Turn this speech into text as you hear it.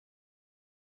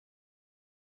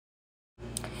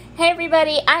Hey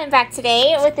everybody, I am back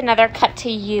today with another Cut to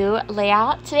You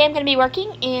layout. Today I'm going to be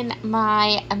working in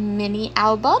my mini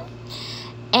album,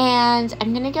 and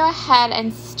I'm going to go ahead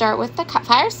and start with the cut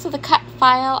file. So the cut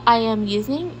file I am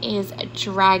using is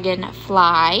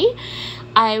Dragonfly.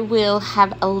 I will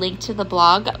have a link to the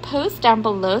blog post down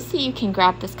below so you can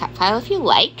grab this cut file if you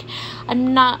like.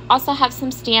 Also have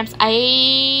some stamps.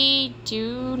 I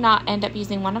do not end up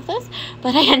using one of those,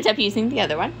 but I end up using the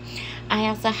other one. I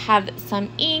also have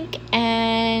some ink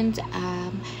and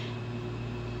some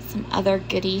other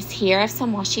goodies here. I have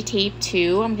some washi tape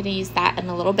too. I'm going to use that in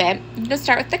a little bit. I'm going to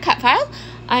start with the cut file.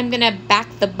 I'm going to back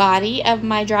the body of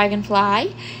my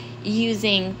Dragonfly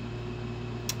using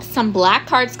some black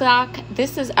cardstock.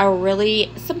 This is a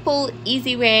really simple,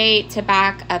 easy way to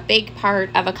back a big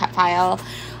part of a cut file.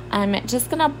 I'm just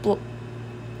going to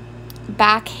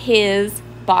back his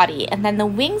body, and then the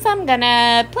wings I'm going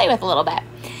to play with a little bit.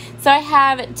 So I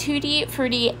have Tutti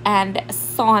Frutti and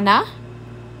Sauna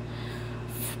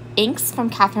inks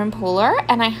from Catherine Polar,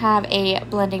 and I have a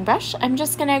blending brush. I'm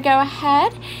just going to go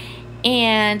ahead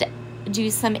and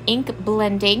do some ink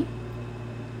blending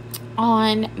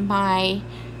on my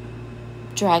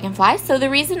Dragonfly. So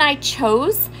the reason I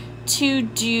chose to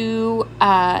do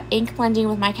ink blending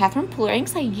with my Catherine Polar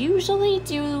inks, I usually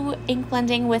do ink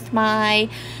blending with my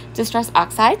Distress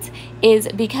Oxides, is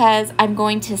because I'm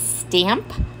going to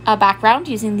stamp a background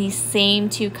using these same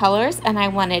two colors, and I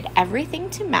wanted everything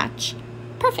to match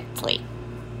perfectly.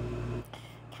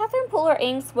 Catherine Polar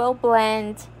inks will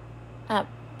blend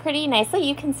pretty nicely.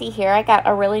 You can see here I got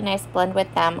a really nice blend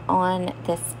with them on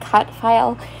this cut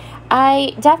file.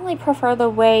 I definitely prefer the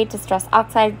way Distress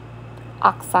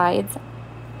Oxides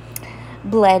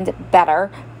blend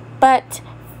better, but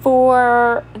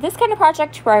for this kind of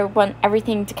project where I want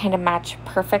everything to kind of match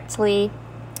perfectly,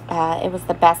 it was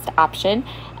the best option.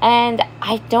 And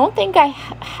I don't think I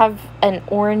have an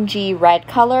orangey red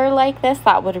color like this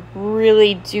that would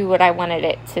really do what I wanted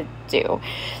it to do.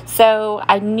 So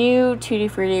I knew Tutti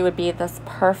Frutti would be this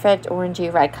perfect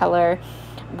orangey red color,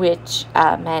 which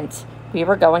meant we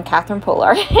were going Catherine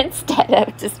Polar instead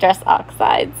of Distress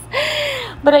Oxides.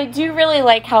 But I do really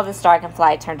like how this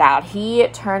Dragonfly turned out. He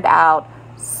turned out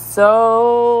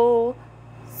so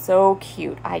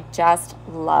cute. I just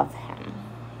love him.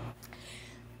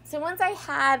 So once I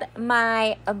had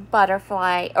my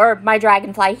butterfly, or my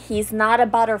Dragonfly, he's not a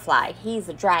butterfly, he's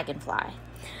a Dragonfly.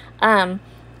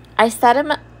 I set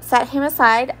him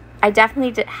aside. I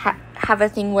definitely did have a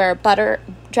thing where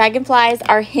Dragonflies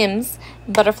are hims,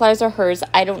 butterflies are hers.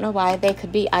 I don't know why. They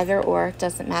could be either or. It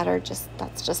doesn't matter.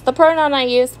 That's just the pronoun I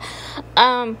use.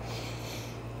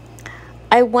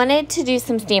 I wanted to do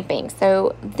some stamping.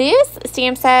 So this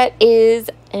stamp set is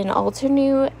an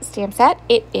Altenew stamp set.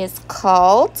 It is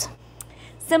called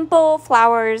Simple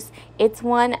Flowers. It's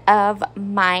one of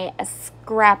my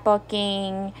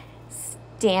scrapbooking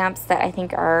stamps that I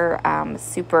think are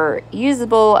super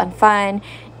usable and fun,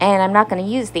 and I'm not going to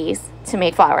use these to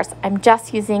make flowers. I'm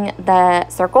just using the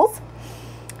circles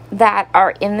that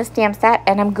are in the stamp set,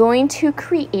 and I'm going to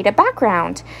create a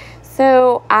background.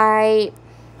 So I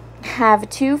have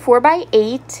two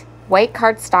 4x8 white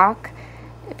cardstock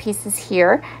pieces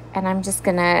here, and I'm just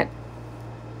going to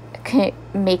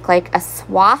make like a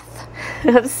swath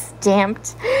of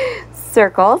stamped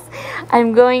circles.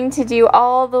 I'm going to do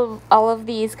all of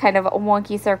these kind of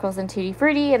wonky circles in Tutti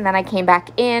Frutti, and then I came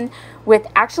back in with,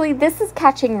 actually this is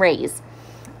Catching Rays.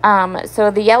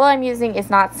 So the yellow I'm using is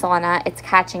not Sauna, it's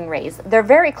Catching Rays. They're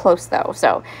very close though,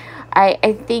 so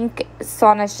I think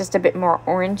Sauna is just a bit more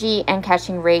orangey, and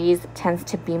Catching Rays tends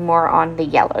to be more on the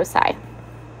yellow side.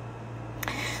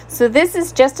 So this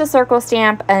is just a circle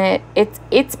stamp, and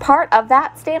it's part of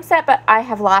that stamp set, but I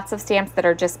have lots of stamps that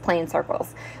are just plain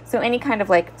circles. So any kind of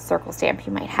like circle stamp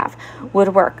you might have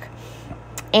would work.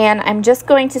 And I'm just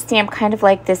going to stamp kind of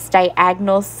like this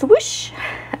diagonal swoosh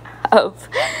of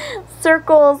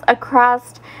circles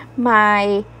across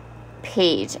my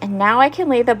page. And now I can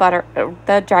lay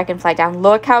the Dragonfly down.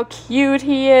 Look how cute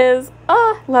he is.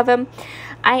 Oh, love him.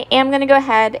 I am going to go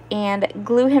ahead and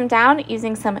glue him down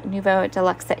using some Nuvo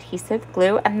Deluxe adhesive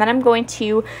glue, and then I'm going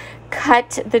to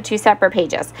cut the two separate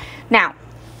pages. Now,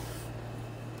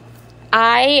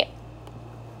 I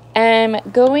am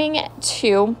going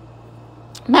to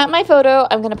map my photo.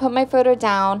 I'm going to put my photo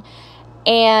down,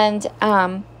 and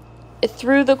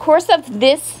through the course of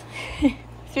this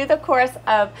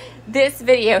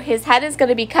video, his head is going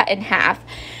to be cut in half,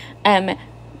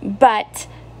 but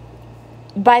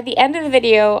by the end of the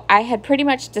video, I had pretty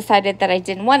much decided that I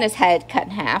didn't want his head cut in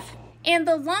half. And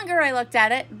the longer I looked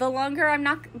at it, the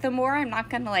more I'm not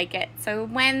going to like it. So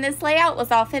when this layout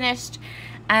was all finished,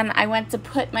 and I went to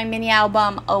put my mini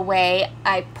album away,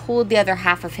 I pulled the other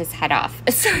half of his head off.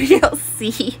 So you'll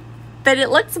see that it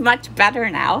looks much better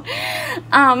now,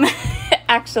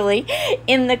 actually,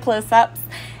 in the close-ups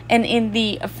and in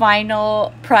the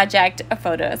final project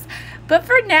photos. But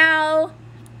for now,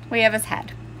 we have his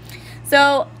head.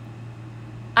 So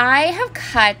I have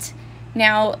cut,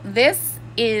 now this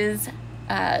is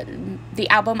the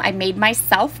album I made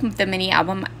myself, the mini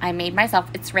album I made myself.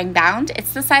 It's ring bound.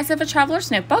 It's the size of a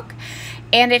traveler's notebook,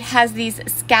 and it has these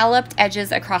scalloped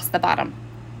edges across the bottom.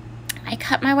 I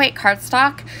cut my white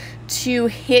cardstock to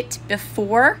hit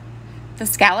before the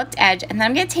scalloped edge, and then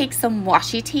I'm going to take some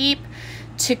washi tape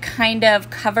to kind of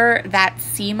cover that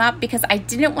seam up, because I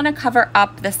didn't want to cover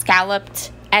up the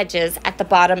scalloped edges at the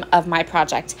bottom of my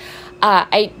project.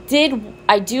 I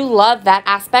do love that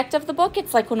aspect of the book.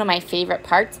 It's like one of my favorite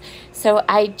parts. So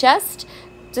I just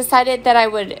decided that I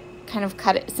would kind of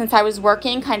cut it, since I was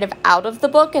working kind of out of the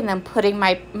book and then putting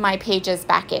my pages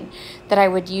back in, that I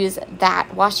would use that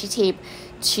washi tape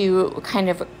to kind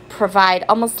of provide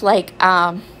almost like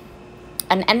an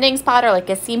ending spot, or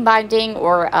like a seam binding,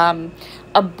 or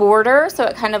a border, so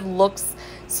it kind of looks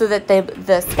so that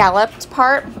the scalloped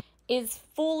part is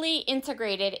fully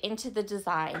integrated into the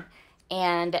design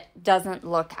and doesn't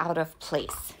look out of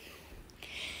place.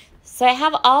 So I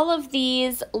have all of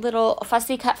these little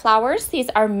fussy cut flowers. These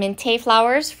are Minte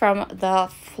flowers from the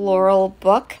floral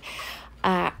book.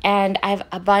 And I have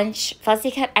a bunch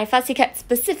I fussy cut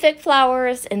specific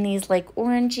flowers in these like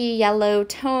orangey yellow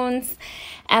tones.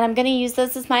 And I'm going to use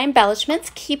those as my embellishments,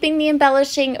 keeping the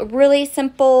embellishing really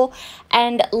simple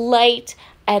and light.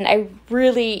 And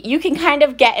you can kind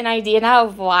of get an idea now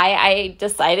of why I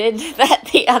decided that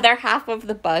the other half of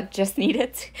the dragonfly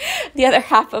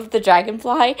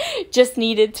just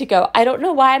needed to go. I don't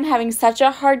know why I'm having such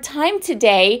a hard time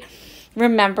today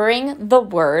remembering the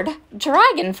word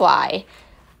dragonfly.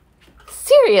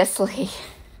 Seriously.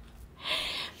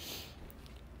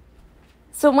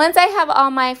 So once I have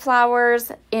all my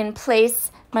flowers in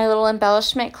place, my little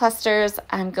embellishment clusters,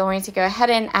 I'm going to go ahead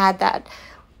and add that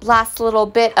last little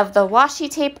bit of the washi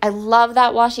tape. I love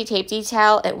that washi tape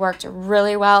detail. It worked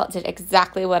really well. It did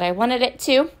exactly what I wanted it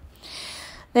to.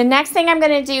 The next thing I'm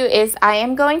going to do is I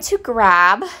am going to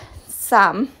grab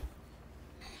some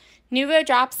Nuvo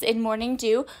Drops in Morning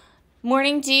Dew.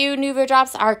 Morning Dew Nuvo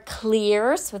Drops are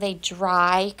clear, so they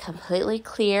dry completely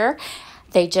clear.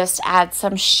 They just add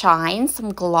some shine,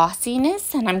 some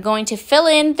glossiness, and I'm going to fill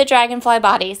in the dragonfly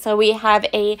body. So we have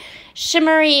a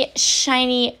shimmery,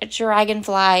 shiny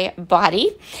dragonfly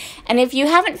body. And if you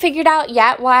haven't figured out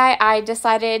yet why I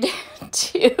decided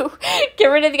to get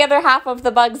rid of the other half of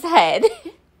the bug's head,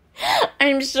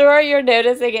 I'm sure you're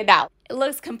noticing it now. It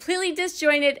looks completely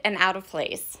disjointed and out of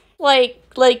place.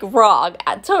 Like wrong,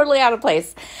 totally out of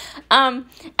place. And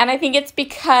I think it's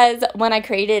because when I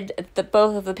created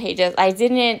both of the pages, I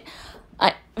didn't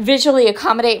visually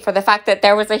accommodate for the fact that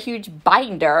there was a huge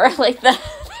binder,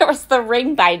 there was the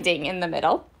ring binding in the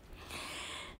middle.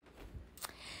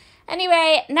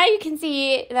 Anyway, now you can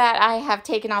see that I have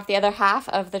taken off the other half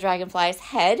of the dragonfly's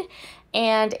head,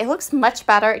 and it looks much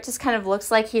better. It just kind of looks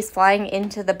like he's flying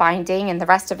into the binding, and the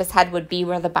rest of his head would be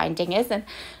where the binding is, and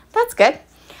that's good.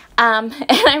 And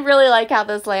I really like how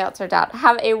those layouts turned out.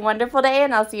 Have a wonderful day,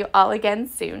 and I'll see you all again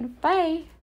soon. Bye.